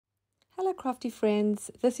Hello crafty friends,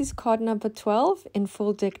 this is card number 12 in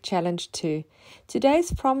Full Deck Challenge 2.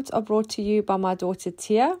 Today's prompts are brought to you by my daughter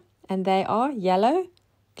Tia, and they are yellow,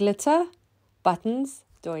 glitter, buttons,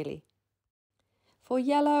 doily. For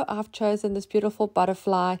yellow, I've chosen this beautiful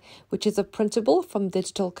butterfly, which is a printable from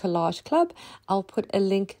Digital Collage Club. I'll put a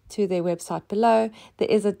link to their website below. There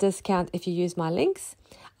is a discount if you use my links.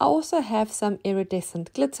 I also have some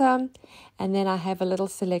iridescent glitter, and then I have a little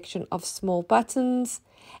selection of small buttons.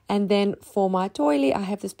 And then for my doily, I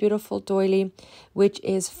have this beautiful doily, which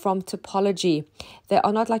is from Taperlogy. They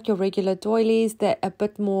are not like your regular doilies. They're a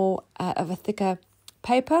bit more of a thicker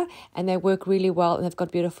paper, and they work really well, and they've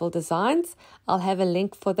got beautiful designs. I'll have a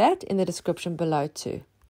link for that in the description below too.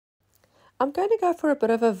 I'm going to go for a bit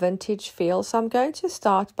of a vintage feel, so I'm going to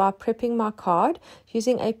start by prepping my card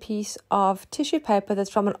using a piece of tissue paper that's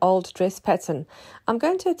from an old dress pattern. I'm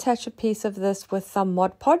going to attach a piece of this with some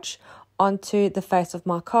Mod Podge onto the face of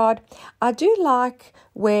my card. I do like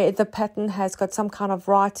where the pattern has got some kind of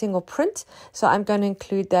writing or print, so I'm going to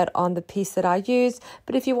include that on the piece that I use.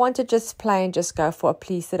 But if you want it just plain, just go for a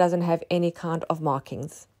piece that doesn't have any kind of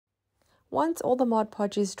markings. Once all the Mod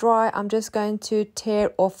Podge is dry, I'm just going to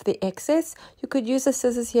tear off the excess. You could use the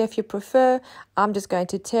scissors here if you prefer. I'm just going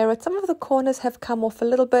to tear it. Some of the corners have come off a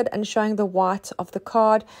little bit and showing the white of the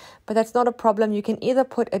card, but that's not a problem. You can either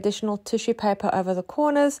put additional tissue paper over the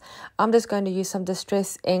corners. I'm just going to use some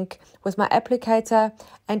distress ink with my applicator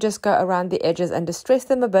and just go around the edges and distress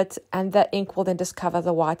them a bit, and that ink will then just cover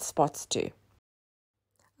the white spots too.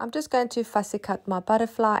 I'm just going to fussy cut my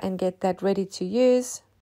butterfly and get that ready to use.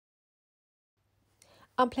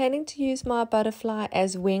 I'm planning to use my butterfly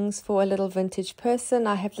as wings for a little vintage person.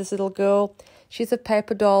 I have this little girl. She's a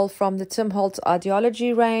paper doll from the Tim Holtz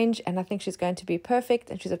Ideology range, and I think she's going to be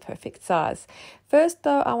perfect, and she's a perfect size. First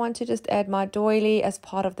though, I want to just add my doily as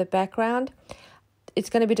part of the background.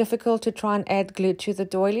 It's going to be difficult to try and add glue to the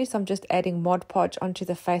doily, so I'm just adding Mod Podge onto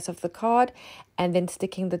the face of the card and then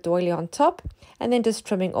sticking the doily on top and then just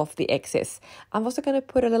trimming off the excess. I'm also going to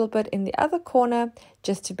put a little bit in the other corner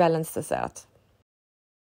just to balance this out.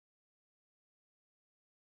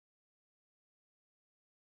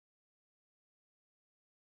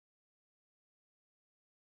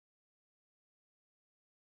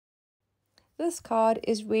 This card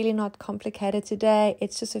is really not complicated today.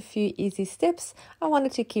 It's just a few easy steps. I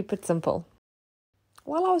wanted to keep it simple.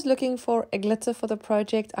 While I was looking for a glitter for the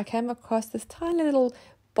project, I came across this tiny little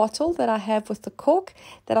bottle that I have with the cork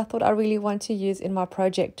that I thought I really want to use in my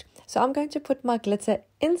project. So I'm going to put my glitter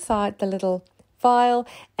inside the little vial,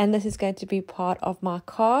 and this is going to be part of my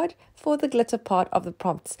card for the glitter part of the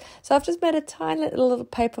prompts. So I've just made a tiny little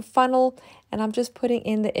paper funnel, and I'm just putting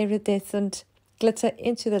in the iridescent glitter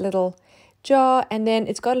into the little jar, and then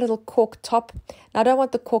it's got a little cork top. Now I don't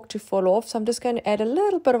want the cork to fall off, so I'm just going to add a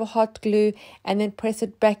little bit of a hot glue and then press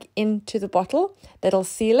it back into the bottle. That'll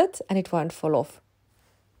seal it and it won't fall off.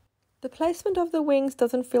 The placement of the wings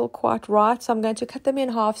doesn't feel quite right, so I'm going to cut them in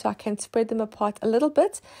half so I can spread them apart a little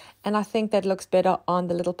bit, and I think that looks better on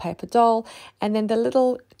the little paper doll. And then the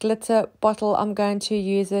little glitter bottle, I'm going to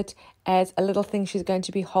use it as a little thing she's going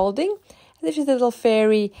to be holding. This is a little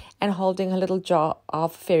fairy and holding a little jar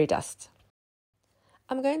of fairy dust.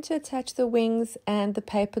 I'm going to attach the wings and the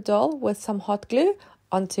paper doll with some hot glue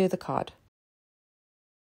onto the card.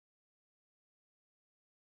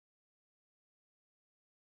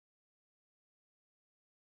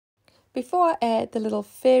 Before I add the little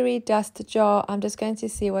fairy dust jar, I'm just going to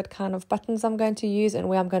see what kind of buttons I'm going to use and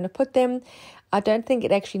where I'm going to put them. I don't think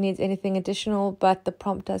it actually needs anything additional, but the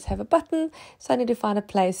prompt does have a button, so I need to find a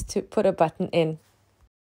place to put a button in.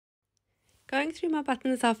 Going through my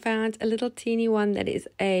buttons, I found a little teeny one that is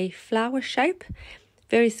a flower shape.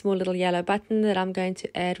 Very small little yellow button that I'm going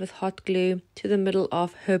to add with hot glue to the middle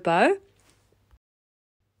of her bow.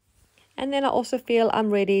 And then I also feel I'm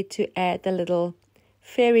ready to add the little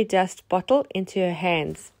fairy dust bottle into her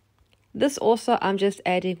hands. This also I'm just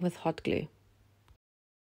adding with hot glue.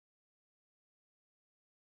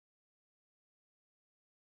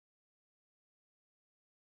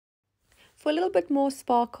 For a little bit more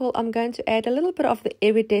sparkle, I'm going to add a little bit of the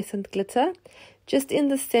iridescent glitter just in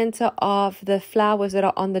the center of the flowers that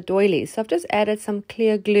are on the doily. So I've just added some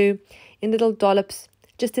clear glue in little dollops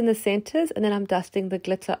just in the centers, and then I'm dusting the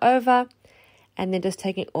glitter over and then just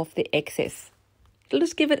taking off the excess. It'll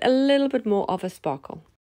just give it a little bit more of a sparkle.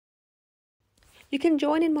 You can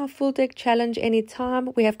join in my Full Deck Challenge anytime.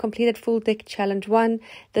 We have completed Full Deck Challenge 1.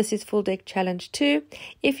 This is Full Deck Challenge 2.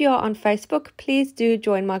 If you are on Facebook, please do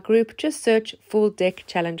join my group. Just search Full Deck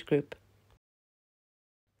Challenge Group.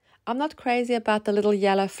 I'm not crazy about the little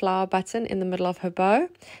yellow flower button in the middle of her bow,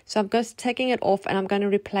 so I'm just taking it off and I'm going to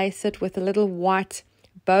replace it with a little white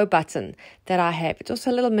bow button that I have. It's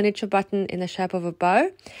also a little miniature button in the shape of a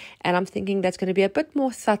bow, and I'm thinking that's going to be a bit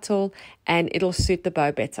more subtle and it'll suit the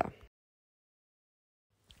bow better.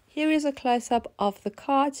 Here is a close-up of the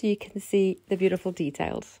card so you can see the beautiful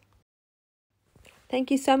details.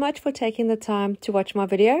 Thank you so much for taking the time to watch my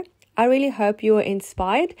video. I really hope you are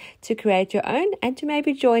inspired to create your own and to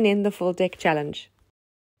maybe join in the full deck challenge.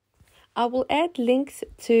 I will add links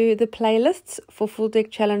to the playlists for Full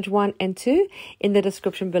Deck Challenge 1 and 2 in the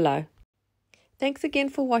description below. Thanks again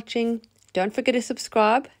for watching. Don't forget to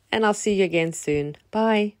subscribe, and I'll see you again soon.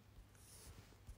 Bye.